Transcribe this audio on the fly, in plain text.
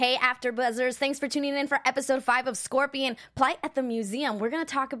Hey, AfterBuzzers, thanks for tuning in for episode 5 of Scorpion, Plight at the Museum. We're going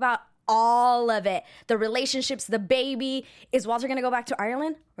to talk about all of it. The relationships, the baby. Is Walter going to go back to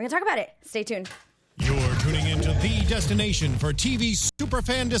Ireland? We're going to talk about it. Stay tuned. You're tuning into the destination for TV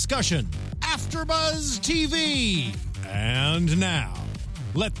superfan discussion, AfterBuzz TV. And now,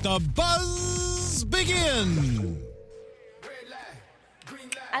 let the buzz begin.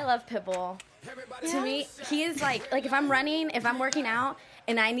 I love Pitbull. To me, he is like if I'm running, if I'm working out,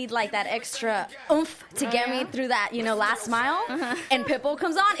 and I need like that extra oomph to get me through that, last mile, and Pitbull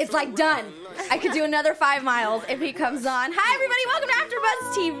comes on, it's like done. I could do another 5 miles if he comes on. Hi, everybody. Welcome to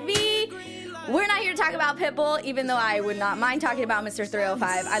AfterBuzz TV. We're not here to talk about Pitbull, even though I would not mind talking about Mr.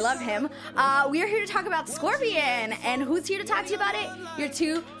 305. I love him. We are here to talk about Scorpion. And who's here to talk to you about it? Your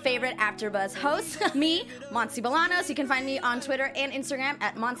 2 favorite AfterBuzz hosts. Me, Monse Bolanos. You can find me on Twitter and Instagram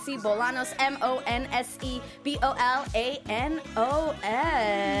at Monse Bolanos,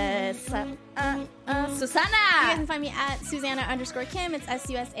 MonseBolanos. Susana. You guys can find me at Susanna_Kim. It's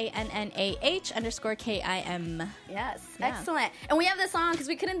SUSANNAH_KIM. Yes, excellent. And we have this on because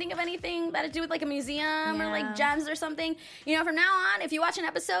we couldn't think of anything that had to do with like a museum or like gems or something. From now on, if you watch an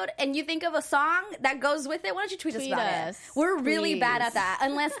episode and you think of a song that goes with it, why don't you tweet us about it? We're really bad at that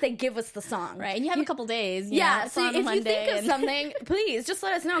unless they give us the song. Right, and you have a couple days. So if you think of something, please just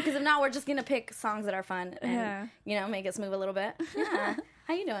let us know, because if not, we're just going to pick songs that are fun and, make us move a little bit. Yeah.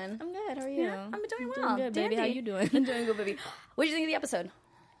 How you doing? I'm good. How are you? Yeah, I'm doing well. Doing good, baby. How you doing? I'm doing good, baby. What did you think of the episode?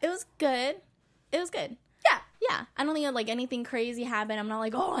 It was good. Yeah. Yeah. I don't think like anything crazy happened. I'm not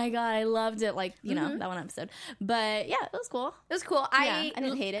like, oh my God, I loved it. Like, that one episode. But yeah, it was cool. It was cool. I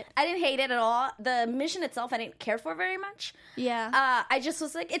didn't hate it. I didn't hate it at all. The mission itself, I didn't care for very much. Yeah. I just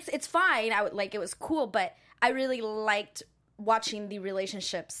was like, it's fine. It was cool, but I really liked watching the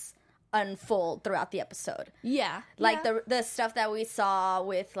relationships unfold throughout the episode. Yeah. Like the stuff that we saw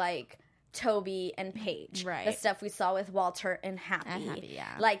with like Toby and Paige. Right. The stuff we saw with Walter and Happy.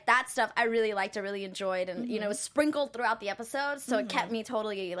 Yeah. Like that stuff I really liked, I really enjoyed, and it was sprinkled throughout the episode, so it kept me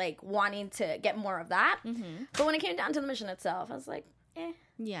totally like wanting to get more of that. But when it came down to the mission itself, I was like,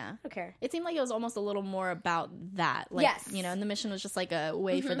 yeah. Okay. It seemed like it was almost a little more about that. Like, yes. And the mission was just like a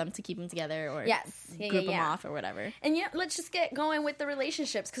way for them to keep them together or group them off or whatever. And let's just get going with the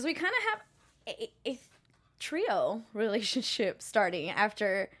relationships, because we kind of have a trio relationship starting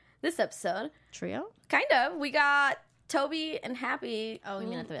after this episode. Trio? Kind of. We got Toby and Happy. Oh, you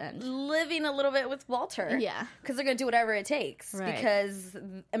mean at the end? Living a little bit with Walter. Yeah. Because they're going to do whatever it takes. Right. Because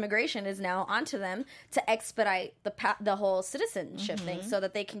immigration is now onto them to expedite the whole citizenship thing, so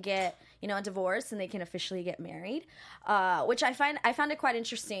that they can get, a divorce and they can officially get married. Which I found it quite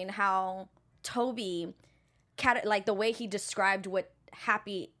interesting how Toby, like the way he described what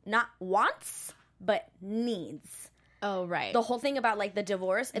Happy not wants, but needs. Oh, right. The whole thing about like the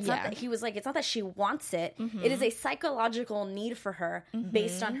divorce, it's not that he was like, it's not that she wants it. It is a psychological need for her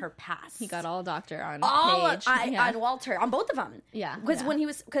based on her past. He got all doctor on Paige. On Walter, on both of them. Yeah.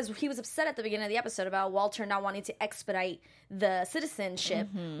 Because he was upset at the beginning of the episode about Walter not wanting to expedite the citizenship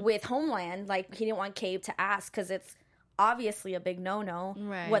with Homeland. Like, he didn't want Cabe to ask, because it's obviously a big no-no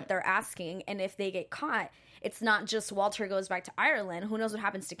what they're asking. And if they get caught, it's not just Walter goes back to Ireland. Who knows what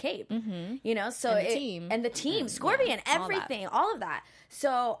happens to Cabe? So and the team, Scorpion, everything, all of that.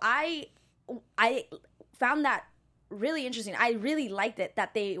 So I found that really interesting. I really liked it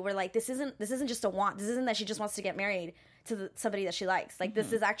that they were like, this isn't just a want. This isn't that she just wants to get married to somebody that she likes. Like,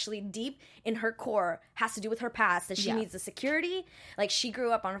 this is actually deep in her core, has to do with her past, that she needs the security. Like, she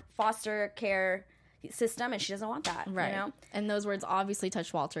grew up on foster care system and she doesn't want that, right? And those words obviously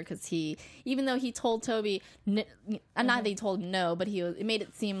touched Walter, because even though he told Toby, not that he told him no, but it made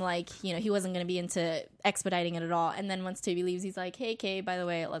it seem like he wasn't going to be into expediting it at all. And then once Toby leaves, he's like, hey, Kay, by the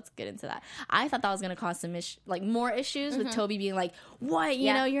way, let's get into that. I thought that was going to cause some more issues with Toby being like, what,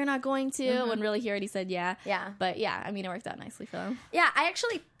 you're not going to, when really he already said yeah. But yeah, I mean, it worked out nicely for him. Yeah, I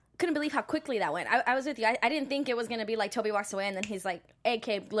actually couldn't believe how quickly that went. I was with you. I didn't think it was going to be like Toby walks away and then he's like, hey,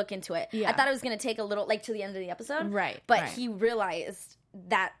 Cabe, look into it. I thought it was going to take a little, like, to the end of the episode. Right. But he realized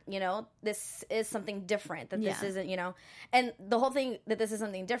that, this is something different, that this isn't, and the whole thing that this is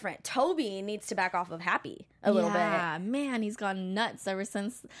something different. Toby needs to back off of Happy a little bit. Yeah, man, he's gone nuts ever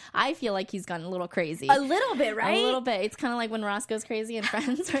since. I feel like he's gone a little crazy. A little bit, right? A little bit. It's kind of like when Ross goes crazy in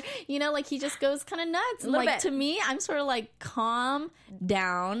Friends, or, like he just goes kind of nuts. A little bit. To me, I'm sort of like, calm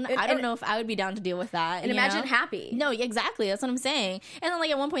down. I don't know if I would be down to deal with that. And imagine Happy. No, exactly. That's what I'm saying. And then,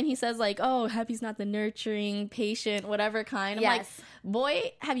 like, at one point he says, like, oh, Happy's not the nurturing, patient, whatever kind. I'm like,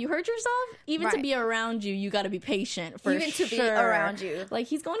 boy, have you heard yourself? Even to be around you got to be patient for Even sure. to be around you. Like,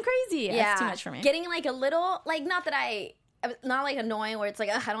 he's going crazy. Yeah. That's too much for me. Getting, like, a little, like, not that I not like annoying where it's like,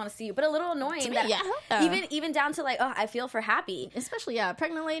 I don't want to see you, but a little annoying. me, That yeah. Even down to like, I feel for Happy. Especially,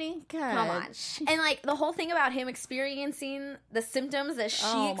 pregnant lady. God. Come on. And like the whole thing about him experiencing the symptoms that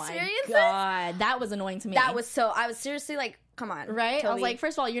she experiences. Oh my God. That was annoying to me. I was seriously like, come on. Right? Toby. I was like,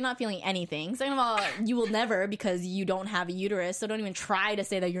 first of all, you're not feeling anything. Second of all, you will never, because you don't have a uterus, so don't even try to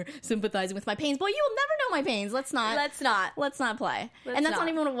say that you're sympathizing with my pains. Boy, you will never know my pains. Let's not play. And that's not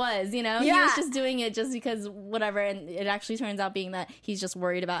even what it was, you know? Yeah. He was just doing it just because whatever, and it actually turns out being that he's just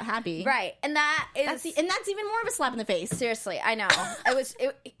worried about Happy. Right. And that's even more of a slap in the face. Seriously, I know.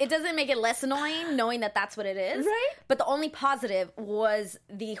 It doesn't make it less annoying knowing that that's what it is. Right. But the only positive was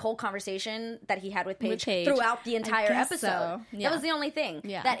the whole conversation that he had with Paige throughout the entire episode. So. Yeah. That was the only thing.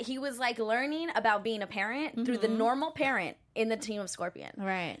 Yeah. That he was like learning about being a parent through the normal parent in the team of Scorpion.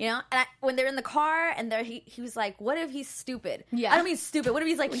 Right. You know? And when they're in the car and he was like, what if he's stupid? Yeah. I don't mean stupid. What if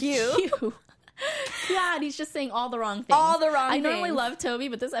he's like cute? God, he's just saying all the wrong things. I normally love Toby,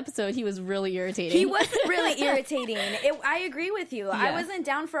 but this episode he was really irritating. He was really irritating. I agree with you. Yeah. I wasn't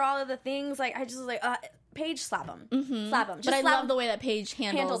down for all of the things. Like, I just was like, Paige, slap him. Slap him. But I love the way that Paige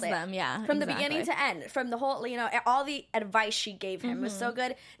handles them. Yeah. From the beginning to end. From the whole, all the advice she gave him was so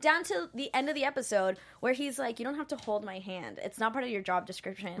good. Down to the end of the episode where he's like, you don't have to hold my hand. It's not part of your job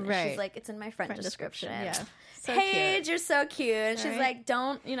description. And right. she's like, it's in my friend description. Yeah. So Paige, cute. you're so cute. And she's Right. like,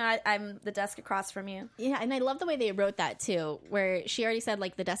 don't, I'm the desk across from you. Yeah, and I love the way they wrote that too, where she already said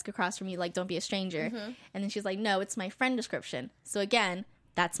like the desk across from you, like don't be a stranger, and then she's like, no, it's my friend description. So again,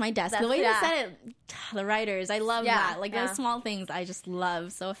 that's my desk. The way they said it, the writers, I love that. Like those small things, I just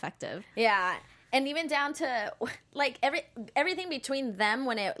love. So effective. Yeah, and even down to like everything between them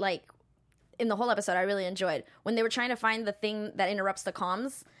when it like in the whole episode, I really enjoyed when they were trying to find the thing that interrupts the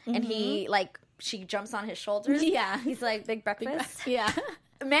comms, and he like. She jumps on his shoulders. Yeah. He's like, big breakfast. Yeah.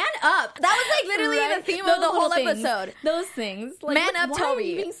 Man up. That was like literally the theme of the whole episode. Those things. Like, Man up, why Toby. Are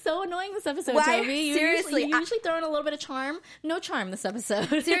you being so annoying this episode, Why? Toby? You Seriously. You usually throw in a little bit of charm. No charm this episode.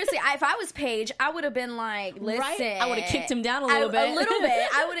 Seriously, if I was Paige, I would have been like, listen. Right? I would have kicked him down a little bit. A little bit.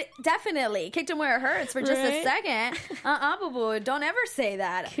 I would have definitely kicked him where it hurts for just a second. Boo-boo. Don't ever say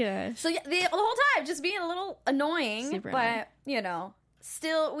that. Gosh. So the whole time, just being a little annoying. Super but,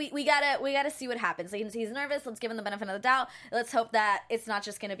 still, we gotta see what happens. Like, he's nervous. Let's give him the benefit of the doubt. Let's hope that it's not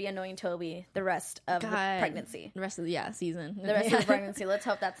just gonna be annoying Toby the rest of the pregnancy. The rest of the season. The rest of the pregnancy. Let's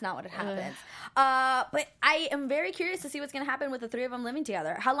hope that's not what happens. But I am very curious to see what's gonna happen with the three of them living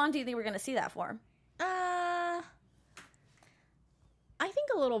together. How long do you think we're gonna see that for? I think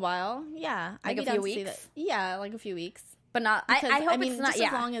a little while. Yeah, like a few weeks. Yeah, like a few weeks. But not. I hope it's not. Just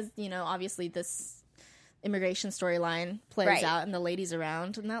as long as obviously this immigration storyline plays out and the lady's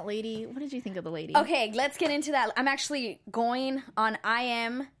around. And that lady, what did you think of the lady? Okay, let's get into that. I'm actually going on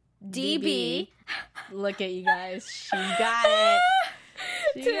IMDb. Look at you guys. She got it.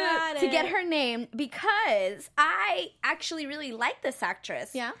 To get her name because I actually really like this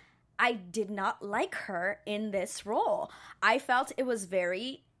actress. Yeah. I did not like her in this role. I felt it was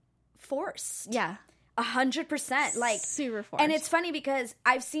very forced. Yeah. 100%. Like super forced. And it's funny because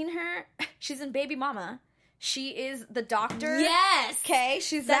I've seen her. She's in Baby Mama. She is the doctor. Yes. Okay.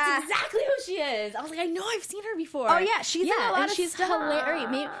 That's exactly who she is. I was like, I know I've seen her before. Oh yeah, she's in a lot of she's stuff.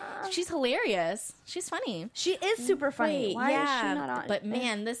 hilarious. She's hilarious. She's funny. She is super funny. Wait, Why is she not on? But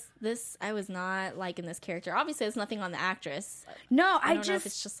man, this I was not liking this character. Obviously, it's nothing on the actress. No, I don't know if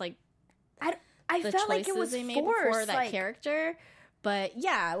it's just like I the felt like it was they made forced for that character. But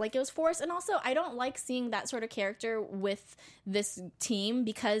yeah, like it was forced. And also, I don't like seeing that sort of character with this team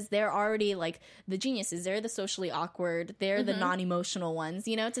because they're already like the geniuses. They're the socially awkward. They're the non-emotional ones,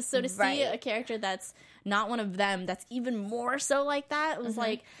 to see a character that's not one of them, that's even more so like that, it was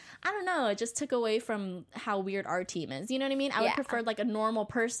like, I don't know, it just took away from how weird our team is. You know what I mean? I would prefer like a normal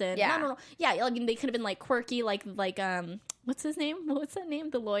person. Yeah. Not normal. Yeah, like they could have been like quirky, like what's his name? What's that name?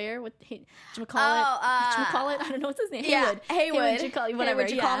 The lawyer with whatchamacallit? I don't know what's his name. Yeah, Haywood. Whatever.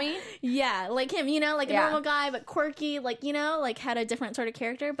 Would you call me? Yeah, like him. Like a normal guy, but quirky. Like like had a different sort of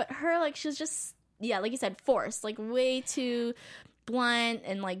character. But her, like she's just like you said, forced. Like way too blunt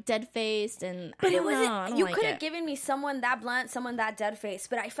and like dead faced. And but it wasn't. I don't you like could have given me someone that blunt, someone that dead faced.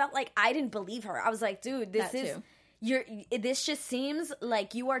 But I felt like I didn't believe her. I was like, dude, this just seems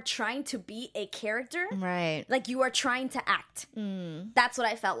like you are trying to be a character. Right. Like you are trying to act. That's what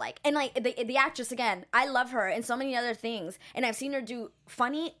I felt like. And like the actress, again, I love her and so many other things. And I've seen her do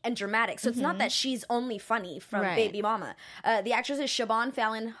funny and dramatic. So it's not that she's only funny from Baby Mama. The actress is Siobhan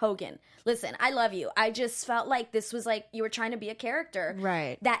Fallon Hogan. Listen, I love you. I just felt like this was like you were trying to be a character.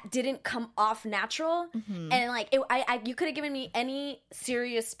 Right. That didn't come off natural. And like you could have given me any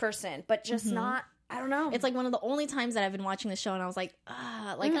serious person, but just not. I don't know. It's like one of the only times that I've been watching the show, and I was like,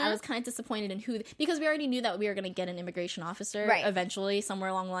 I was kind of disappointed in because we already knew that we were going to get an immigration officer eventually. Somewhere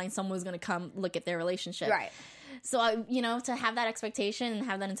along the line, someone was going to come look at their relationship. Right. So, to have that expectation and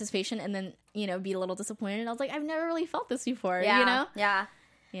have that anticipation and then, be a little disappointed, I was like, I've never really felt this before, Yeah.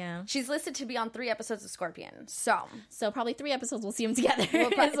 Yeah. She's listed to be on 3 episodes of Scorpion. So probably 3 episodes we'll see them together.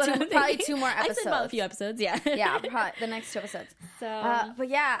 Probably 2 more episodes. I said about a few episodes, yeah. Yeah, probably the next 2 episodes. So, but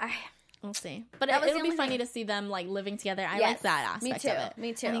yeah, we'll see. But it'll be funny to see them like living together. I like that aspect of it.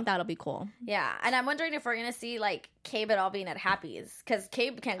 Me too. I think that'll be cool. Yeah, and I'm wondering if we're gonna see like Cabe at all being at Happy's, because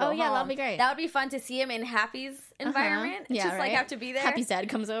Cabe can't go home. Oh yeah, that'd be great. That would be fun to see him in Happy's environment. Yeah, just like have to be there. Happy's dad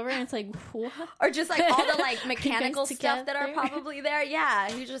comes over and it's like, what? Or just like all the like mechanical stuff that are probably there.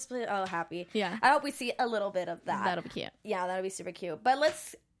 Yeah, you just be Happy. Yeah, I hope we see a little bit of that. That'll be cute. Yeah, that'll be super cute. But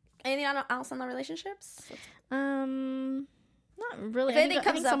anything else on the relationships? Not really. I think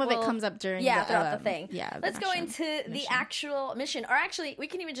some of it comes up during throughout the thing. Yeah. Let's go into the actual mission. Or actually, we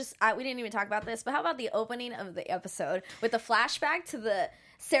can even just we didn't even talk about this, but how about the opening of the episode with the flashback to the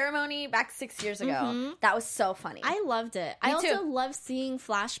ceremony back 6 years ago? Mm-hmm. That was so funny. I loved it. I also love seeing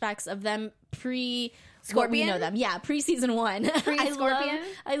flashbacks of them Scorpion? We know them. Yeah, pre-season 1. Pre-Scorpion?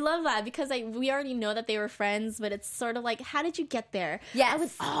 I love that because we already know that they were friends, but it's sort of like, how did you get there?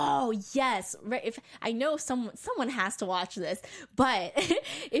 Yes. Yes. If I know someone has to watch this, but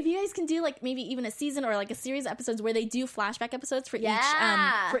if you guys can do like maybe even a season or like a series of episodes where they do flashback episodes for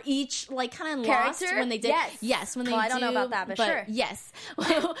each like kind of Lost when they did. Yes, when they do. I don't know about that, but sure. Yes.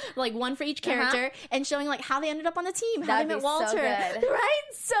 Like one for each character and showing like how they ended up on the team, how they met Walter. So good. Right?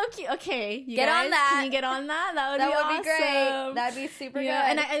 So cute. Okay, you get guys, on that. Can you get on that? That would be awesome. Great. That'd be super good.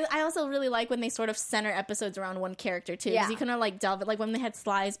 And I also really like when they sort of center episodes around one character too, because you kind of like delve it, like when they had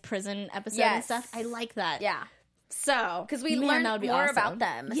Sly's prison episode and stuff. I like that. Yeah. So because we learned more about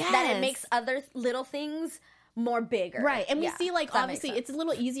them, that it makes other little things more bigger, right? And we see like obviously it's a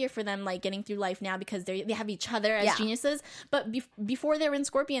little easier for them like getting through life now because they have each other as geniuses. But before they were in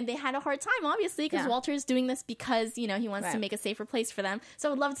Scorpion, they had a hard time, obviously, because Walter's doing this because he wants to make a safer place for them. So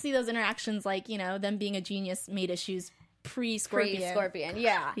I would love to see those interactions, like them being a genius made issues pre-Scorpion.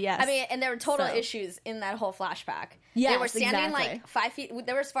 Yeah. Yes. I mean, and there were total issues in that whole flashback. Yes, they were standing like 5 feet.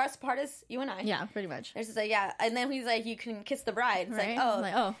 They were as far apart as you and I. Yeah, pretty much. There's just like, and then he's like, you can kiss the bride. It's right? well,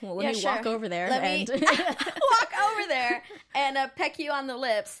 let me walk over there and walk over there and peck you on the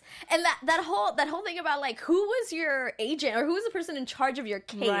lips. And that whole thing about like, who was your agent or who was the person in charge of your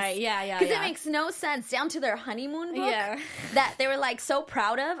case? Right, yeah. Because it makes no sense, down to their honeymoon book that they were like so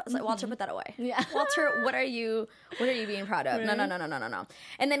proud of. I was like, Walter, put that away. Yeah. Walter, what are you being proud of? Right. No.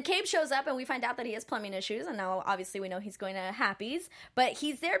 And then Cabe shows up and we find out that he has plumbing issues, and now obviously we know he's going to Happy's, but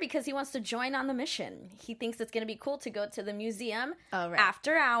he's there because he wants to join on the mission. He thinks it's going to be cool to go to the museum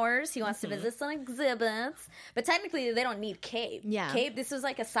after hours. He wants to visit some exhibits, but technically they don't need Cabe. Yeah. Cabe, this is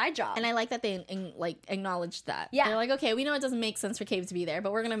like a side job. And I like that they like acknowledged that. Yeah. They're like, okay, we know it doesn't make sense for Cabe to be there,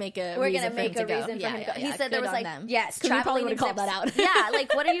 but we're going to make a reason for him to go. He said there was like, yes, Traveling probably would have called that out. Yeah,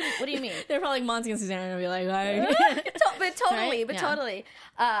 like what do you mean? They're probably like Monty and Susanna and be like, totally.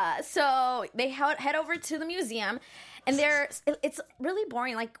 So they head over to the museum, and it's really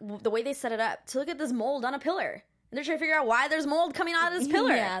boring, like the way they set it up. To look at this mold on a pillar. And they're trying to figure out why there's mold coming out of this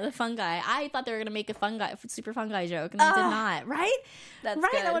pillar. Yeah, the fungi. I thought they were going to make a super fungi joke, and they did not. Right? That's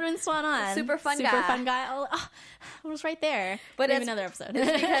right. Good. That would have been spot on. Super fun guy. It was right there. But maybe another episode.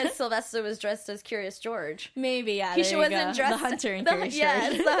 It's because Sylvester was dressed as Curious George. Maybe, yeah. He wasn't dressed the hunter in Curious George.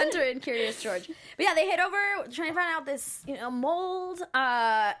 Yes, the hunter in Curious George. But yeah, they head over trying to find out this mold,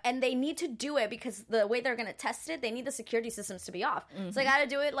 and they need to do it because the way they're going to test it, they need the security systems to be off. Mm-hmm. So they got to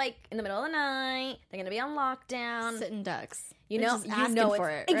do it like in the middle of the night. They're going to be on lockdown. Sitting ducks. You know for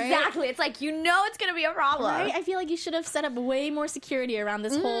it, right? Exactly. It's like it's going to be a problem. Right? I feel like you should have set up way more security around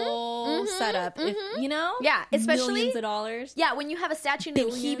this whole setup. If, yeah, especially millions of dollars. Yeah, when you have a statue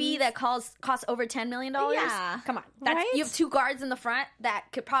named Hebe that costs over $10 million. Yeah, come on. Right? You have 2 guards in the front that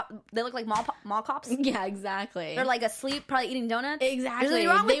could they look like mall cops. Yeah, exactly. They're like asleep, probably eating donuts. Exactly. There's nothing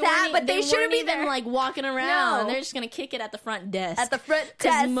wrong with that, but they shouldn't be there. Like walking around. No. They're just gonna kick it at the front desk. At the front desk,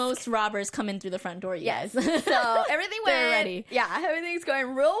 because most robbers come in through the front door. Yes. So everything went. They're ready. Yeah, everything's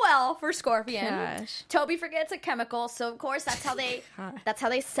going real well for Scorpion. Gosh. Toby forgets a chemical, so of course that's how they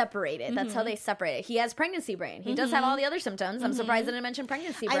separate it. That's how they separate it. He has pregnancy brain. He does have all the other symptoms. I'm surprised I didn't mention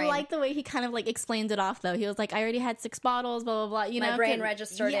pregnancy brain. I like the way he kind of like explained it off though. He was like, I already had 6 bottles, blah blah blah. My brain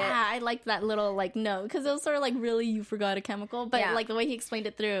registered it. Yeah, I liked that little like note because it was sort of like, really, you forgot a chemical, but like the way he explained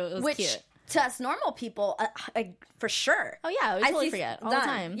it through, it was cute. to us normal people, for sure. Oh yeah, we totally forget all the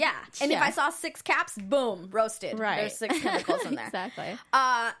time. Yeah, and if I saw 6 caps, boom, roasted. Right. There's 6 chemicals in there. Exactly.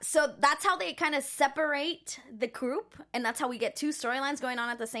 So that's how they kind of separate the group, and that's how we get 2 storylines going on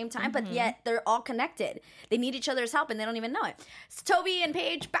at the same time, but yet they're all connected. They need each other's help, and they don't even know it. So Toby and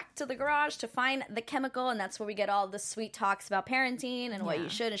Paige back to the garage to find the chemical, and that's where we get all the sweet talks about parenting and what you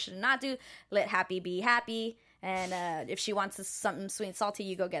should and should not do. Let Happy be happy. And if she wants something sweet and salty,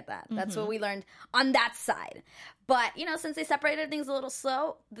 you go get that. That's what we learned on that side. But, since they separated things a little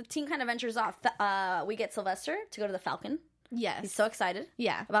slow, the team kind of ventures off. We get Sylvester to go to the Falcon. Yes. He's so excited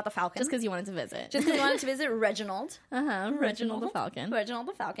about the Falcon. Just because he wanted to visit. Just because he wanted to visit Reginald. Reginald the Falcon. Reginald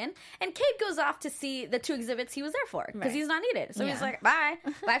the Falcon. And Cade goes off to see the 2 exhibits he was there for because he's not needed. So he's like, bye.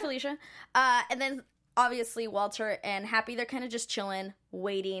 Bye, Felicia. And then, obviously, Walter and Happy, they're kind of just chilling,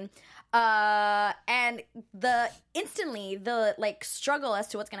 waiting. And the struggle as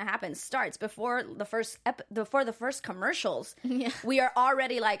to what's going to happen starts before the first commercials. Yeah. We are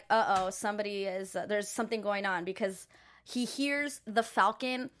already like, somebody is there's something going on because he hears the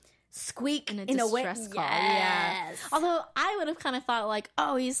Falcon squeak in a way. Distress call. Yes. Although I would have kind of thought like,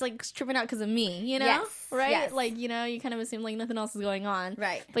 oh, he's like tripping out because of me, Yes. right? Yes. Like, you kind of assume like nothing else is going on,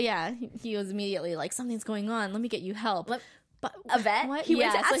 right? But yeah, he was immediately like, something's going on. Let me get you help. But a vet? What? He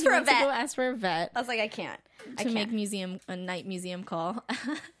went to ask for a vet. To go ask for a vet. I was like, I can't. Make a night museum call.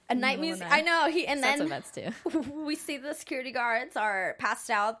 A night museum. I know. That's what vets do. We see the security guards are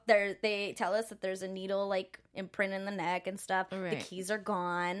passed out. They tell us that there's a needle like imprint in the neck and stuff. Right. The keys are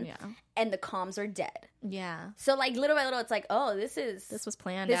gone. Yeah. And the comms are dead. Yeah. So like little by little, it's like, oh, this was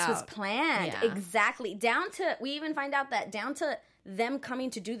planned. This was planned. Yeah. Exactly. We even find out that down to them coming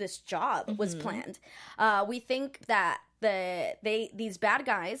to do this job was planned. We think that these bad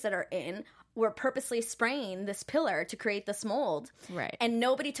guys that are in were purposely spraying this pillar to create this mold. Right. And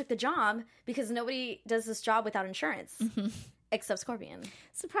nobody took the job because nobody does this job without insurance. Except Scorpion.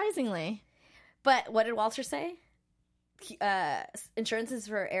 Surprisingly. But what did Walter say? Insurance is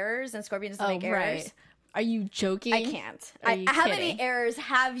for errors and Scorpion doesn't make errors. Right. Are you joking? I can't. How many errors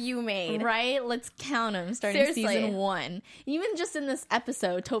have you made? Right? Let's count them starting season 1. Even just in this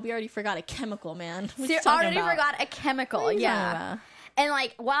episode, Toby already forgot a chemical, man. Forgot a chemical. Yeah. And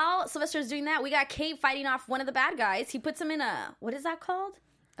like while Sylvester's doing that, we got Cade fighting off one of the bad guys. He puts him in what is that called?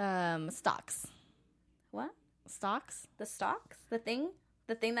 Stocks. What? Stocks? The stocks? The thing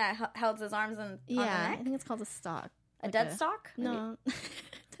that held his arms on the neck? I think it's called a stock. A dead stock? No.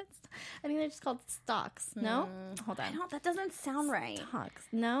 I think they're just called stocks. No? Hold on. That doesn't sound right. Stocks.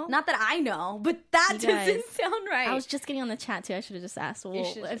 No? Not that I know, but that doesn't sound right. I was just getting on the chat, too. I should have just asked. Well,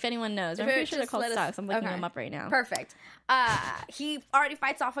 if anyone knows. I'm pretty sure they're called stocks. I'm looking them up right now. Perfect. He already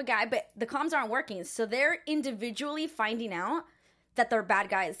fights off a guy, but the comms aren't working. So they're individually finding out that they're bad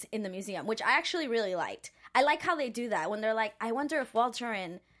guys in the museum, which I actually really liked. I like how they do that when they're like, I wonder if Walter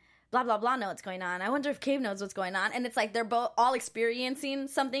and blah, blah, blah know what's going on. I wonder if Cade knows what's going on. And it's like they're both all experiencing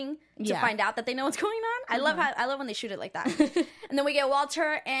something to find out that they know what's going on. I love when they shoot it like that. And then we get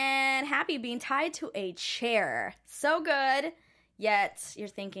Walter and Happy being tied to a chair. So good. Yet you're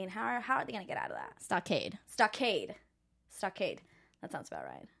thinking, how are they going to get out of that? Stockade. That sounds about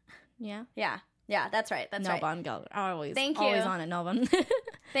right. Yeah? Yeah, that's right. That's right. Nellbahn Gelder. Always on it, Nellbahn.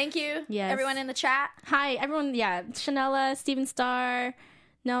 Thank you. Yes. Everyone in the chat. Hi, everyone. Yeah, Shanella, Steven Starr,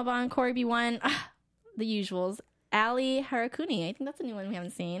 Nellbahn, Corey B1, the usuals. Allie Harakuni. I think that's a new one we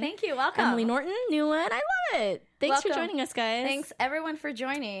haven't seen. Thank you. Welcome. Emily Norton, new one. I love it. Thanks for joining us, guys. Thanks, everyone, for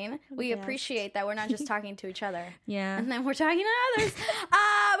joining. We appreciate that we're not just talking to each other. Yeah. And then we're talking to others.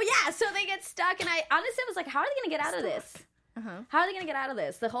 But yeah, so they get stuck, and I honestly was like, how are they going to get out of this? How are they going to get out of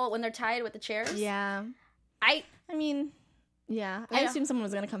this? The whole, when they're tied with the chairs? Yeah. I mean... Yeah, I assumed someone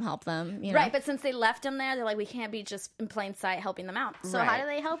was going to come help them. Right, but since they left them there, they're like, we can't be just in plain sight helping them out. So how do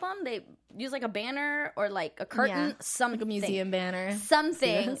they help them? They use like a banner or like a curtain, something. Like a museum banner.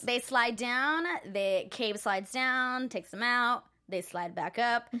 Something. They slide down, Cade slides down, takes them out. They slide back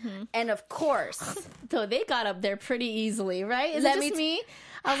up. And of course. So they got up there pretty easily, right? Is it just me?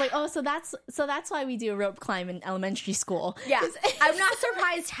 I was like, oh, so that's why we do a rope climb in elementary school. Yeah. I'm not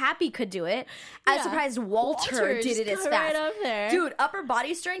surprised Happy could do it. I'm surprised Walter did it as fast. Right up there. Dude, upper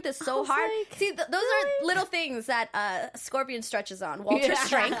body strength is so hard. Like, see, those are little things that Scorpion stretches on. Walter's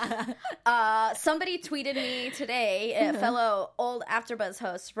strength. Somebody tweeted me today, a fellow old AfterBuzz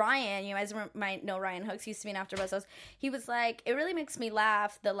host, Ryan. You guys might know Ryan Hooks. He used to be an AfterBuzz host. He was like, it really makes me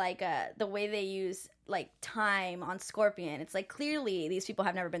laugh the way they use like time on Scorpion. It's like clearly these people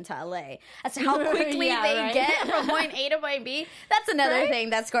have never been to LA as to how quickly they get from point A to point B. That's another thing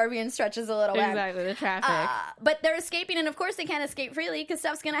that Scorpion stretches a little bit. Exactly, the traffic. But they're escaping, and of course they can't escape freely because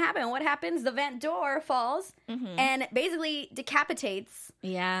stuff's gonna happen. What happens? The vent door falls and basically decapitates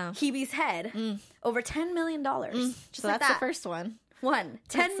Hebe's head. Over $10 million. Just So like that's that. the first one.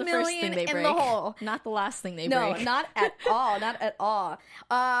 $10 the million first thing they in break. the hole. Not the last thing they No, break. not at all. Not at all.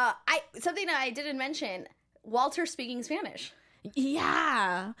 Something that I didn't mention, Walter speaking Spanish.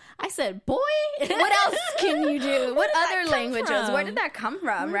 Yeah. I said, boy. What else can you do? What other languages? from? Where did that come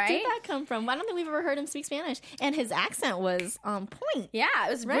from, Where right? did that come from? I don't think we've ever heard him speak Spanish. And his accent was on point. Yeah, it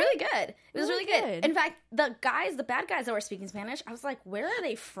was really good. It was really Really good. good. In fact, the bad guys that were speaking Spanish, I was like, where are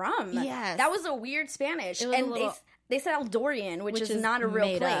they from? Yes. That was a weird Spanish. It was a And little- they said Eldorian, which is is not a real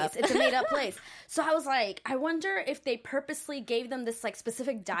made place. up. It's a made up place. So I was like, I wonder if they purposely gave them this like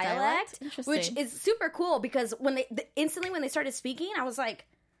specific dialect, Interesting. which is super cool because when instantly when they started speaking, I was like,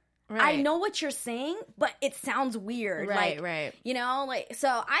 Right. I know what you're saying, but it sounds weird. Right, like, right. You know, like, so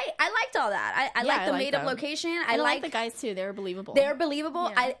I liked all that. I liked the made up them. location. I like liked the guys too. They were believable. they're believable.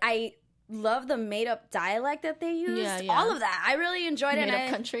 Yeah. I love the made up dialect that they used. Yeah, yeah. All of that. I really enjoyed it. made and up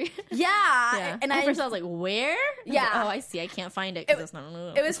country. Yeah. And at first I was like, where? Yeah. Oh, I see. I can't find it because it's not.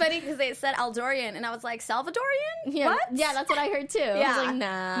 It was funny because they said Eldorian, and I was like, Salvadorian? Yeah, What? yeah, that's what I heard too. Yeah. I was like,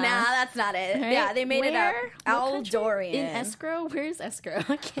 nah. Nah, that's not it. Right? Yeah, they made Where? it up. What country? Eldorian. In escrow? Where's escrow?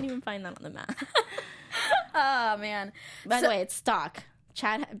 I can't even find that on the map. Oh, man. By the way, it's stock.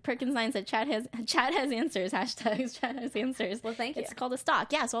 Chad Perkins9 said Chad has answers. Hashtags Chad has answers. Well, thank you. It's called a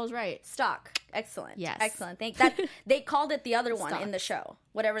stock. Yeah, so I was right. Stock. Excellent. Yes. Excellent. They called it the other one Stock. in the show.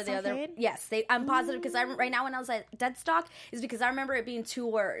 Whatever the other. Stockade? Yes. I'm positive because right now when I was like dead stock is because I remember it being 2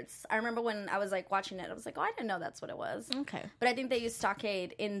 words. I remember when I was like watching it, I was like, oh, I didn't know that's what it was. Okay. But I think they used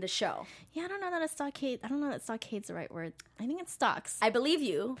stockade in the show. Yeah, I don't know that a stockade. I don't know that stockade's the right word. I think it's stocks. I believe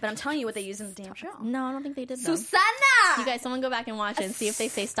you, but I'm telling you what they use in the damn show. No, I don't think they did. Though. Susana! You guys, someone go back and watch it and see if they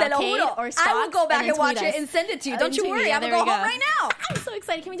say Te lo stockade juro. or stocks. I will go back then and watch tweet it us. and send it to you. And Don't you tweet me. worry. Yeah, I'm going there to go we home right now. I'm so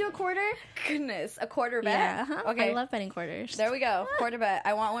excited. Can we do a quarter? Goodness. A quarter bet? Yeah. Uh-huh. Okay. I love betting quarters. There we go. Quarter bet.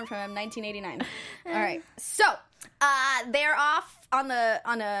 I want one from 1989. All right. So they're off on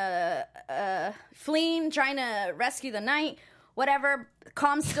a fleeing, trying to rescue the knight. Whatever.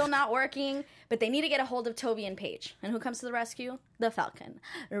 Comm's still not working, but they need to get a hold of Toby and Paige. And who comes to the rescue? The Falcon,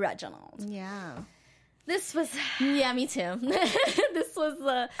 Reginald. Yeah. This was Yeah, me too. This was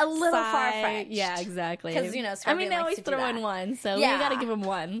a little far-fetched. Yeah, exactly. 'Cause, you know, I Scorpion mean, they likes always to do throw that. in one, so Yeah. we got to give him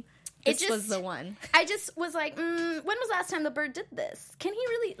one. It This was just- the one. I just was like, when was the last time the bird did this? Can he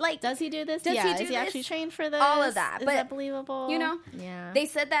really, like... Does he do this? Does yeah. he do Is he this? actually trained for this? All of that, Is but, that believable? you know, Yeah. They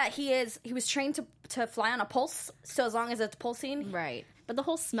said that he was trained to fly on a pulse, so as long as it's pulsing. Right. But the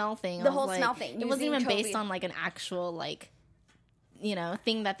whole smell thing. The I was whole like, smell thing, It wasn't using even based Toby. on like an actual like, you know,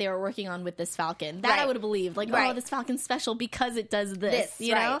 thing that they were working on with this Falcon. That I Right. would have believed. Like, Right. oh, this Falcon's special because it does this. This,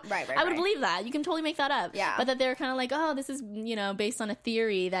 You know, right, I would right. believe that. You can totally make that up. Yeah. But that they're kind of like, oh, this is based on a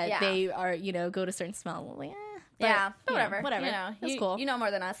theory that Yeah. they are go to certain smell. Well, like, but, Yeah, but whatever. whatever. You know, That's you, cool. You know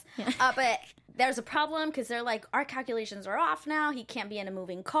more than us. But there's a problem because they're like, our calculations are off now. He can't be in a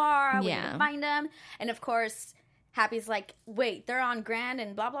moving car. We need Yeah. to find him. And of course, Happy's like, wait, they're on Grand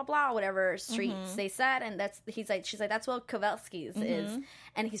and blah blah blah, whatever streets they said, and she's like, that's what Kowalski's is,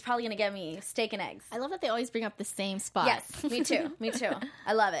 and he's probably gonna get me steak and eggs. I love that they always bring up the same spot. Yes, me too. Me too.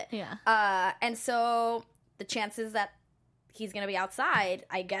 I love it. Yeah. And so the chances that he's going to be outside,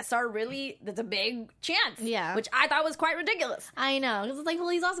 I guess, are really, that's a big chance. Yeah. Which I thought was quite ridiculous. I know. Because it's like, well,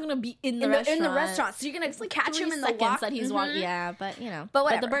 he's also going to be in the In restaurant. the restaurant. So you're going to catch him in the seconds walk. that he's walking. Yeah, but, But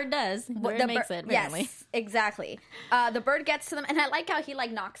whatever. the bird does. The bird makes it, apparently. Yes, exactly. The bird gets to them, and I like how he,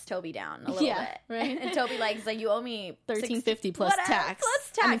 like, knocks Toby down a little bit. Right. And Toby, like, is like, you owe me $13.50 plus tax.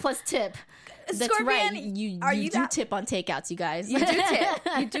 Plus tax. I mean, plus tip. That's Scorpion, right. You do that- tip on takeouts, you guys. You do tip.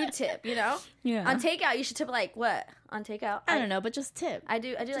 You do tip, you know? Yeah. On takeout, you should tip, like, what? On takeout? I don't know, but just tip. I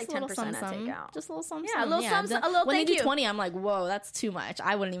do like 10% on takeout. Just a little something. Yeah, a little something, a little when thank they do you. 20, I'm like, whoa, that's too much.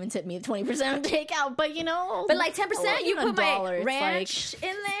 I wouldn't even tip me 20% on takeout, but But like 10%, you put my $1, it's ranch in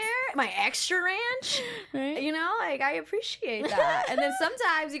there, my extra ranch. Right? You know, like I appreciate that. And then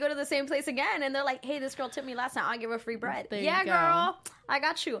sometimes you go to the same place again, and they're like, "Hey, this girl tipped me last time. I'll give her free bread." There you Yeah, go. girl, I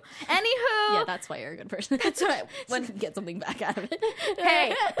got you. Anywho. Yeah, that's why you're a good person. That's right. When get something back out of it.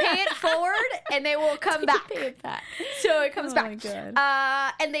 Hey, pay it forward and they will come back. Pay it back. So it comes Oh back. my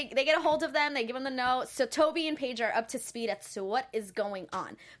God. And they get a hold of them. They give them the note. So Toby and Paige are up to speed as to what is going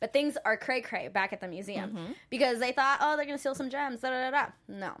on. But things are cray-cray back at the museum. Because they thought, oh, they're going to steal some gems. Da-da-da-da.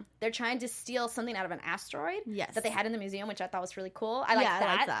 No. They're trying to steal something out of an asteroid that they had in the museum, which I thought was really cool. I like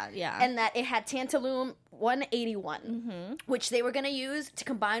that. Yeah. And that it had Tantalum 181, which they were going to use to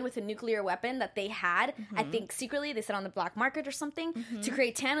combine with a nuclear weapon that they had. I think secretly they said on the black market or something to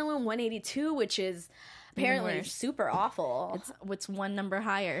create Tantalum 182, which is apparently super awful. It's one number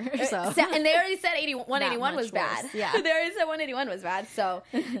higher. So And they already said 181 was bad. Worse. Yeah. They already said 181 was bad. So,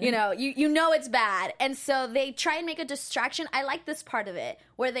 you know it's bad. And so they try and make a distraction. I like this part of it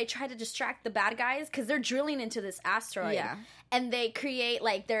where they try to distract the bad guys because they're drilling into this asteroid. Yeah. And they create,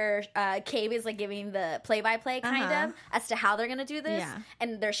 like, their cave is, like, giving the play-by-play kind of as to how they're going to do this. Yeah.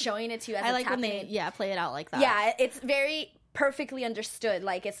 And they're showing it to you as I like when they, play it out like that. Yeah, it's very perfectly understood.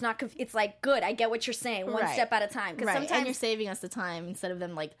 Like, it's not, it's like, good, I get what you're saying, one step at a time. Because sometimes, and you're saving us the time instead of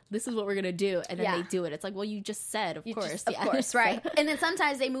them, like, this is what we're going to do, and then they do it. It's like, well, you just said, of course. Of course, right. And then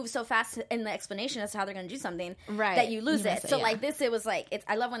sometimes they move so fast in the explanation as to how they're going to do something that you lose it. So, like, this, it was like,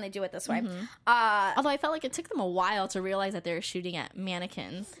 I love when they do it this way. Although I felt like it took them a while to realize that they were shooting at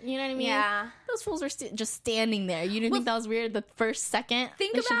mannequins. You know what I mean? Yeah. Those fools were just standing there. You didn't think that was weird the first second? They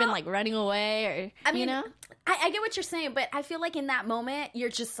should have been, like, running away or, I mean, you know? I get what you're saying, but I feel like in that moment, you're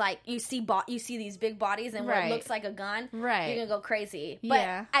just like, you see these big bodies and where it looks like a gun, you're going to go crazy.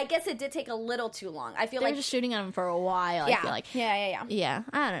 But I guess it did take a little too long. I feel they like were just shooting at them for a while, I feel like. Yeah,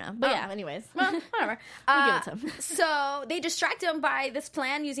 I don't know. But anyways. Well, whatever. We give it to them. So they distract them by this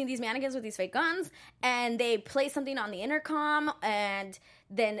plan using these mannequins with these fake guns, and they play something on the intercom, and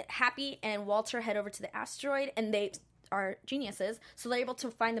then Happy and Walter head over to the asteroid, and they are geniuses, so they're able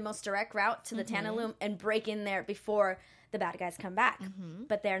to find the most direct route to the Tantalum and break in there before the bad guys come back.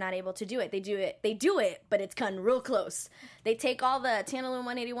 But they're not able to do it. They do it, but it's gotten real close. They take all the Tantalum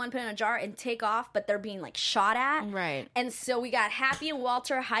 181, put it in a jar, and take off, but they're being, like, shot at. Right. And so we got Happy and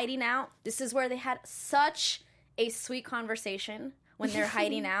Walter hiding out. This is where they had such a sweet conversation when they're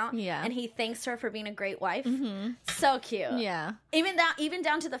hiding out. And he thanks her for being a great wife. So cute. Yeah. Even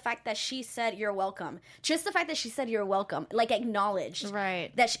down to the fact that she said, you're welcome. Just the fact that she said, you're welcome, like, acknowledged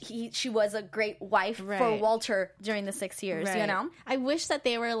that she was a great wife for Walter during the 6 years, you know? I wish that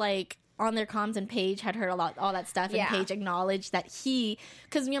they were, like, on their comms and Paige had heard all that stuff and Paige acknowledged that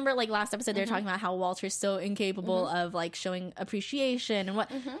because remember, like, last episode they were talking about how Walter's so incapable of, like, showing appreciation and what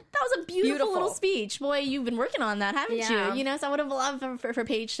that was a beautiful little speech. Boy, you've been working on that, haven't you? You know, so I would have loved for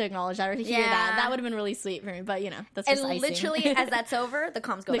Paige to acknowledge that or to hear that would have been really sweet for me, but you know, that's just icing. Literally as that's over, the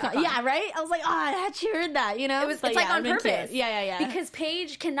comms go back on. Yeah, right? I was like, oh, I had you heard that, you know? It's like on purpose. Yeah. Because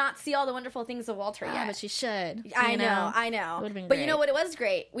Paige cannot see all the wonderful things of Walter yet. But she should. I know. Would have been great. But you know what, it was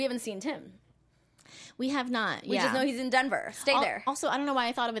great? We haven't seen Tim. We have not. We just know he's in Denver. Stay there. Also, I don't know why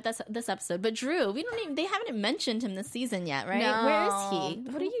I thought of it this episode, but Drew, they haven't mentioned him this season yet, right? No. Where is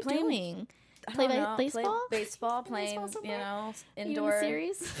he? What are you doing? Play baseball? Baseball, playing, indoor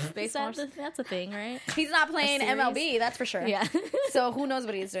series. Baseball. That's a thing, right? He's not playing MLB, that's for sure. Yeah. So who knows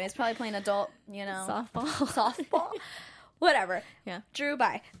what he's doing? He's probably playing adult, softball. Whatever. Yeah. Drew,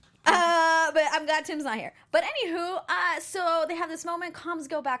 bye. But I'm glad Tim's not here. But anywho, so they have this moment, comms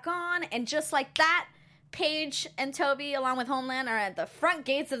go back on, and just like that, Paige and Toby, along with Homeland, are at the front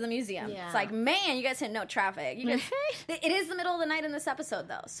gates of the museum. Yeah. It's like, man, you guys hit no traffic. It is the middle of the night in this episode,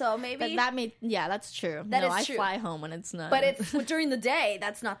 though, so maybe... But that's true. I fly home when it's not. But it's during the day,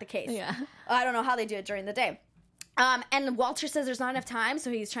 that's not the case. Yeah. I don't know how they do it during the day. And Walter says there's not enough time, so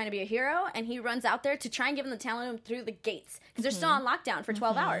he's trying to be a hero, and he runs out there to try and give them the Tantalum through the gates, because they're still on lockdown for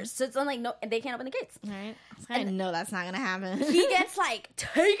 12 hours, so it's like, no, they can't open the gates. Right. I know that's not going to happen. He gets, like,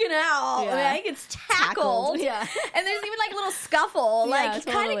 taken out. Yeah. Like, he gets tackled. Yeah. And there's even, like, a little scuffle. Like,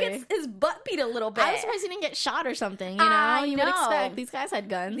 he kind of gets his butt beat a little bit. I was surprised he didn't get shot or something, you know? You would expect. These guys had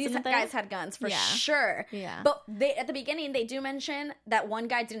guns. These guys had guns, for sure. Yeah. But at the beginning, they do mention that one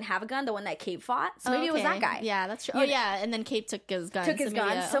guy didn't have a gun, the one that Cape fought. So maybe it was that guy. Yeah, that's true. Oh, yeah, and then Cape took his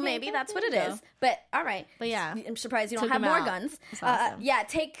gun. So maybe that's what it is. But, all right. But, yeah. I'm surprised you don't have more guns. Awesome. Yeah,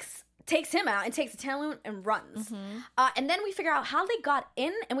 takes him out and takes the Tantalum and runs. And then we figure out how they got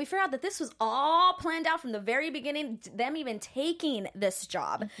in, and we figure out that this was all planned out from the very beginning, them even taking this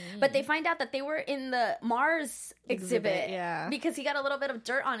job. But they find out that they were in the Mars exhibit because he got a little bit of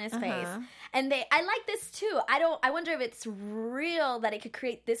dirt on his face. And I like this too. I wonder if it's real that it could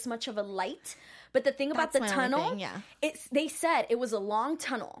create this much of a light. But the thing about That's the my only tunnel, thing, yeah. they said it was a long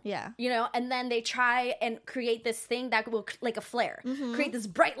tunnel. Yeah. You know, and then they try and create this thing that will, like a flare, create this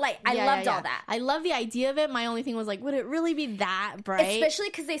bright light. I loved all that. I love the idea of it. My only thing was like, would it really be that bright? Especially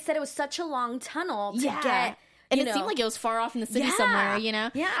because they said it was such a long tunnel to get, and you it know, seemed like it was far off in the city Yeah. somewhere, you know?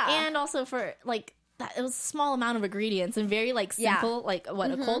 Yeah. And also for like, that, it was a small amount of ingredients and very like simple, like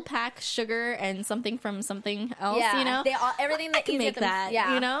what, a cold pack, sugar, and something from something else, you know? They all, everything that I can you make get them, that,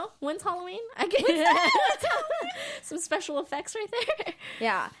 yeah. you know? When's Halloween? I can some special effects right there.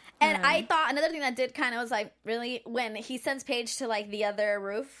 Yeah. And I thought another thing that did kind of was like, really, when he sends Paige to like the other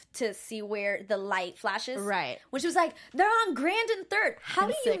roof to see where the light flashes. Right. Which was like, they're on Grand and 3rd. How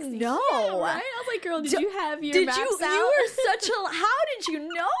do you 60s. know? Yeah, right? I was like, girl, did you have your maps out? You were such a, how did you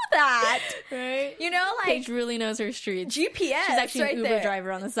know that? Right? You know, like, Paige really knows her streets. GPS. She's actually right an Uber there.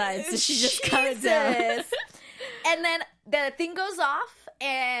 driver on the side, so she just cut it down. Jesus. And then the thing goes off,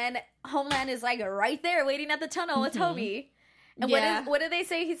 and Homeland is like right there waiting at the tunnel with Toby. And Yeah. what did they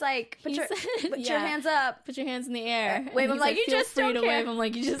say? He's like, put your hands up. Put your hands in the air. Wave And them he's like, you feel just free don't to care. wave them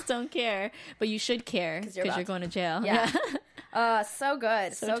like you just don't care. But you should care because you're you're, about going to jail. Yeah. So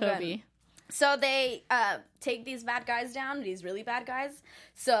good. So So good. Toby. So they take these bad guys down, these really bad guys.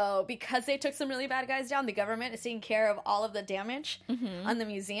 So because they took some really bad guys down, the government is taking care of all of the damage on the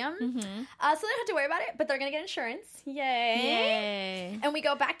museum. So they don't have to worry about it, but they're going to get insurance. Yay. And we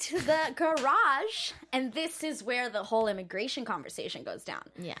go back to the garage, and this is where the whole immigration conversation goes down.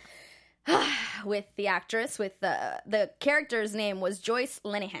 Yeah. With the actress, with the character's name was Joyce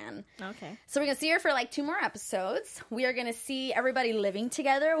Linehan. Okay. So we're gonna see her for like 2 more episodes. We are gonna see everybody living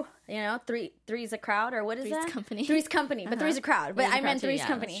together. You know, three's a crowd, or what is Three's that? company. Three's company, but three's a crowd. But Three's a I meant crowd too, three's yeah,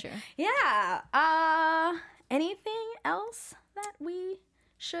 company. that's true. Yeah. Anything else that we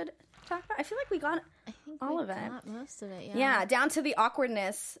should talk about? I feel like we got I think all we of it. got most of it, yeah. Yeah, down to the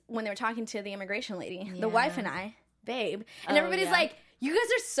awkwardness when they were talking to the immigration lady, the wife and I, babe, and Oh, everybody's yeah. like, "You guys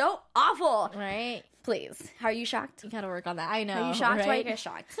are so awful." Right. Please, are you shocked? You gotta work on that. I know. Are you shocked? Right? Why are you guys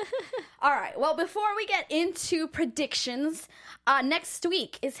shocked? All right. Well, before we get into predictions, next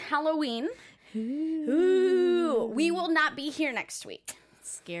week is Halloween. Ooh. We will not be here next week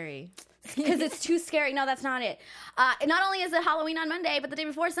Scary. because it's too scary. No, that's not it. Not only is it Halloween on Monday, but the day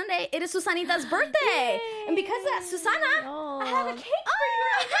before Sunday, it is Susanita's birthday. And because of that, Susana, I have a cake for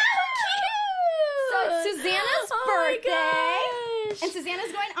you. So it's Susanna's birthday. And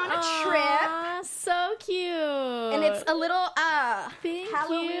Susanna's going on a trip. Aw, so cute. And it's a little Thank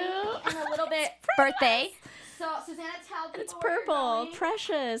Halloween you. and a little bit birthday. So Susanna, tell people It's where you're purple. going.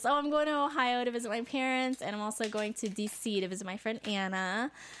 Precious. Oh, I'm going to Ohio to visit my parents, and I'm also going to DC to visit my friend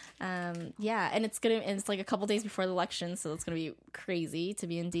Anna. Yeah, and it's like a couple days before the election, so it's gonna be crazy to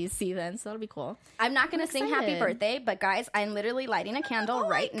be in DC then. So that'll be cool. I'm not gonna sing happy excited. birthday, but guys, I'm literally lighting a candle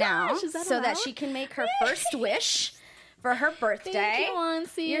right now gosh, is that so that allowed? she can make her first wish for her birthday. Thank you,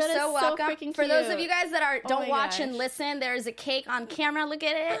 Wancy. You're That is so welcome. freaking For those of cute. you guys that don't my watch and gosh. listen, there's a cake on camera. Look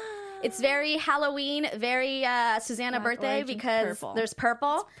at it. It's very Halloween, very Susanna Black, birthday orange, and because purple. there's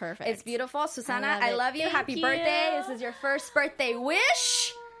purple. It's perfect. It's beautiful. Susanna, I love I it. love you. Thank Happy you. birthday. This is your first birthday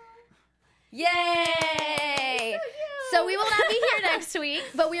wish. Yay! So we will not be here next week,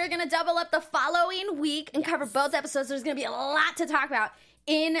 but we are going to double up the following week and cover both episodes. There's going to be a lot to talk about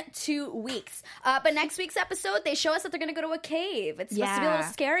in 2 weeks. But next week's episode, they show us that they're going to go to a cave. It's supposed to be a little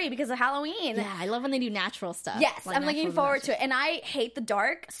Yeah. scary because of Halloween. Yeah, I love when they do natural stuff. Yes, Like I'm looking natural forward disaster. to it. And I hate the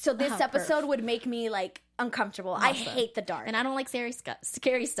dark, so this Oh, episode perf. would make me like uncomfortable. I Awesome. hate the dark. And I don't like scary stuff,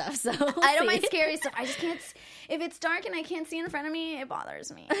 so I don't mind scary stuff. I just can't. If it's dark and I can't see in front of me, it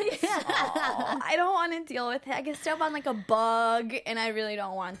bothers me. So, I don't want to deal with it. I get step on like a bug, and I really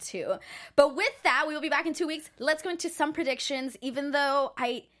don't want to. But with that, we will be back in 2 weeks. Let's go into some predictions, even though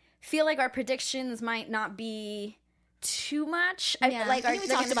I feel like our predictions might not be too much. Yeah, I think we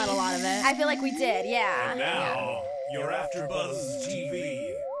talked about a lot of it. I feel like we did, yeah. Now, your AfterBuzz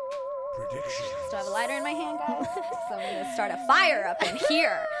TV predictions. So I have a lighter in my hand, guys. So I'm going to start a fire up in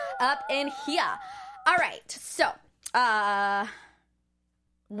here. Up in here. All right. So,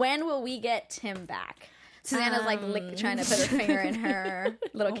 when will we get Tim back? Susanna's like trying to put her finger in her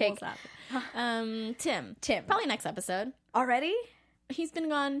little cake. Tim. Tim. Probably next episode. Already? He's been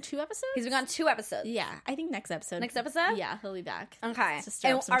gone 2 episodes? He's been gone 2 episodes. Yeah, I think next episode. Next episode? Yeah, he'll be back. Okay. To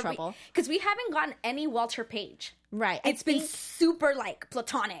stir up some trouble. Because we haven't gotten any Walter Page. Right. It's been super like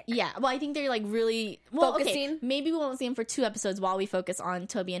platonic. Yeah, well, I think they're like really Focusing? Okay, maybe we won't see him for 2 episodes while we focus on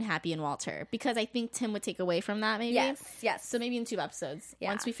Toby and Happy and Walter, because I think Tim would take away from that. Maybe Yes. So maybe in 2 episodes, Yeah.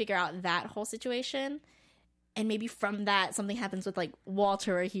 once we figure out that whole situation, and maybe from that something happens with like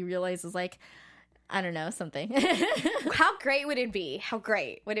Walter, where he realizes like, I don't know, something. How great would it be? How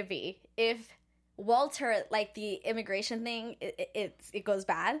great would it be if Walter, like the immigration thing, it goes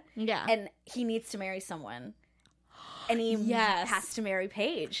bad. Yeah. And he needs to marry someone. And he has to marry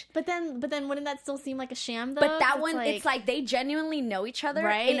Paige. But then wouldn't that still seem like a sham, though? But that one, it's like they genuinely know each other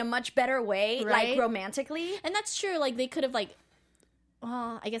in a much better way, like romantically. And that's true. Like, they could have, like,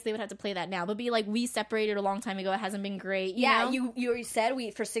 well, I guess they would have to play that now. But be like, we separated a long time ago. It hasn't been great. You know? You said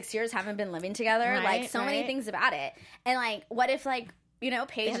we, for 6 years, haven't been living together. Like, so many things about it. And, like, what if, like, you know,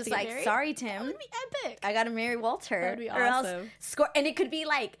 Paige is like, sorry, Tim. That would be epic. I got to marry Walter. That would be or awesome. else score. And it could be,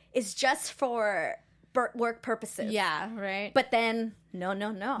 like, it's just for work purposes. Yeah, right. But then, no.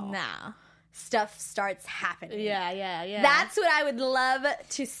 Nah. Stuff starts happening. Yeah. That's what I would love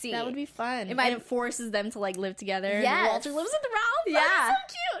to see. That would be fun. It might, and it forces them to, like, live together. Yes. And Walter lives with Ralph. Yeah. That's so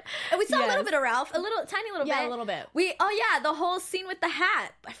cute. And we saw a little bit of Ralph, tiny little bit. Yeah, a little bit. The whole scene with the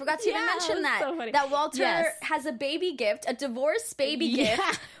hat. I forgot to even mention that. So funny. That Walter has a baby gift, a divorced baby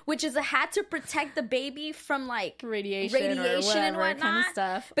gift, which is a hat to protect the baby from, like, radiation or whatever and whatnot. Kind of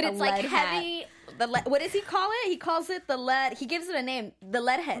stuff. But it's like heavy. What does he call it? He calls it the lead. He gives it a name. The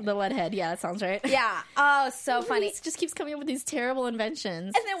lead head. The lead head. Yeah, that sounds right. Yeah. Oh, so funny. He just keeps coming up with these terrible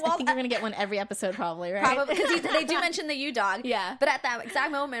inventions. And then I think we're going to get one every episode probably, right? Probably, because they do mention the U-Dog. Yeah. But at that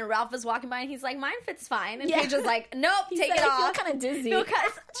exact moment, Ralph is walking by and he's like, mine fits fine. And Paige is like, nope, take it off. I feel kind of dizzy.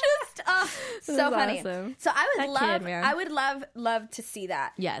 So funny. Awesome. So I would love to see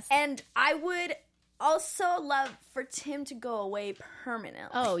that. Yes. And I would also love for Tim to go away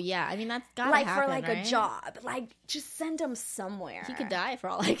permanently. Oh, yeah. I mean, that's gotta like happen, for like right? a job. Like, just send him somewhere. He could die for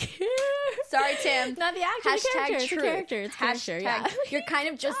all I care. Sorry, Tim. Not the actor, Hashtag the character. truth. The character. It's character, yeah. You're kind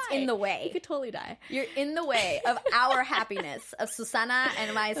of just in the way. He could totally die. You're in the way of our happiness, of Susana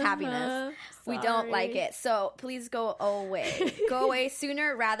and Mai's happiness. We don't like it. So please go away. Go away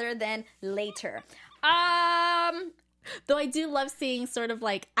sooner rather than later. Though I do love seeing sort of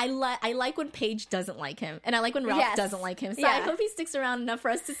like I like when Paige doesn't like him, and I like when Ralph doesn't like him. So I hope he sticks around enough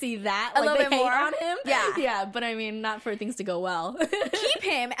for us to see that a little bit more on him. Yeah. But I mean, not for things to go well. Keep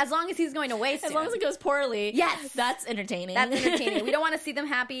him as long as he's going away soon. As long as it goes poorly. Yes, that's entertaining. We don't want to see them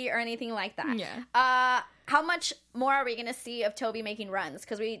happy or anything like that. Yeah. How much more are we going to see of Toby making runs?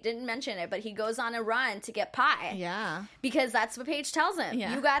 Because we didn't mention it, but he goes on a run to get pie. Yeah. Because that's what Paige tells him.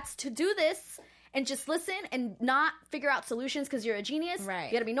 Yeah. You got to do this and just listen and not figure out solutions because you're a genius. Right.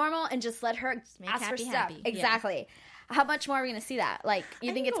 You got to be normal and just let her ask for stuff. Happy. Exactly. Yeah. How much more are we going to see that? Like,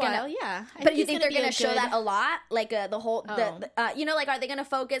 you think it's going to... Yeah. But you think they're going to show that a lot? Like, the whole... you know, like, are they going to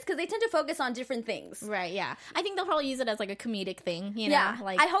focus... Because they tend to focus on different things. Right, yeah. I think they'll probably use it as, like, a comedic thing, you know? Yeah,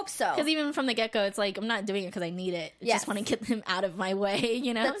 like, I hope so. Because even from the get-go, it's like, I'm not doing it because I need it. I just want to get them out of my way,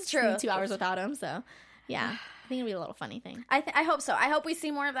 you know? That's true. 2 hours without them, so... Yeah. I think it'll be a little funny thing. I hope so. I hope we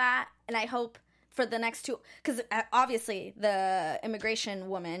see more of that, and I hope... for the next two, because obviously the immigration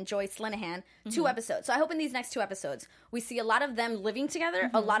woman, Joyce Linehan, 2 episodes. So I hope in these next 2 episodes, we see a lot of them living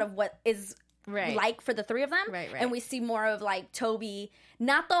together, a lot of what is like for the 3 of them. Right. And we see more of like Toby,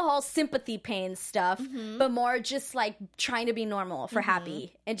 not the whole sympathy pain stuff, but more just like trying to be normal for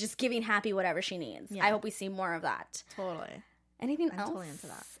Happy and just giving Happy whatever she needs. Yeah. I hope we see more of that. Totally. Anything else? Totally into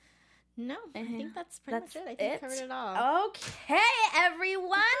that. No, I think that's pretty much it. I think we covered it all. Okay,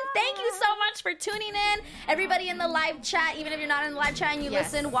 everyone. Thank you so much for tuning in. Everybody in the live chat, even if you're not in the live chat and you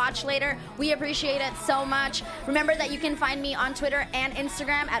listen, watch later, we appreciate it so much. Remember that you can find me on Twitter and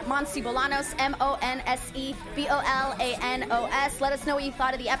Instagram at Monse Bolanos, MonseBolanos. Let us know what you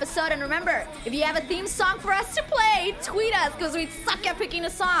thought of the episode. And remember, if you have a theme song for us to play, tweet us because we suck at picking a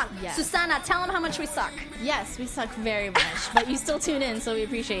song. Yes. Susana, tell them how much we suck. Yes, we suck very much, but you still tune in, so we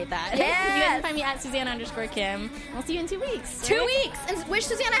appreciate that. Yes. You guys can find me at Susanna_Kim. We'll see you in 2 weeks. 2 weeks. And wish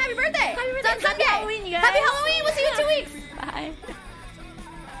Susanna happy birthday. Happy birthday. Happy Halloween, you guys. Happy Halloween. We'll see you in 2 weeks. Bye.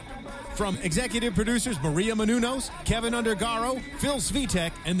 From executive producers Maria Menounos, Kevin Undergaro, Phil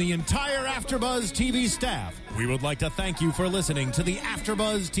Svitek, and the entire AfterBuzz TV staff, we would like to thank you for listening to the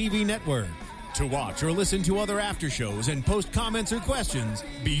AfterBuzz TV network. To watch or listen to other after shows and post comments or questions,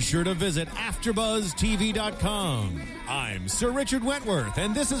 be sure to visit AfterBuzzTV.com. I'm Sir Richard Wentworth,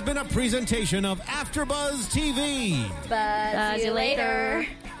 and this has been a presentation of AfterBuzz TV. Buzz you later.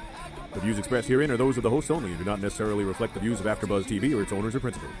 The views expressed herein are those of the hosts only and do not necessarily reflect the views of AfterBuzz TV or its owners or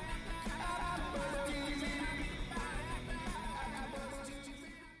principals.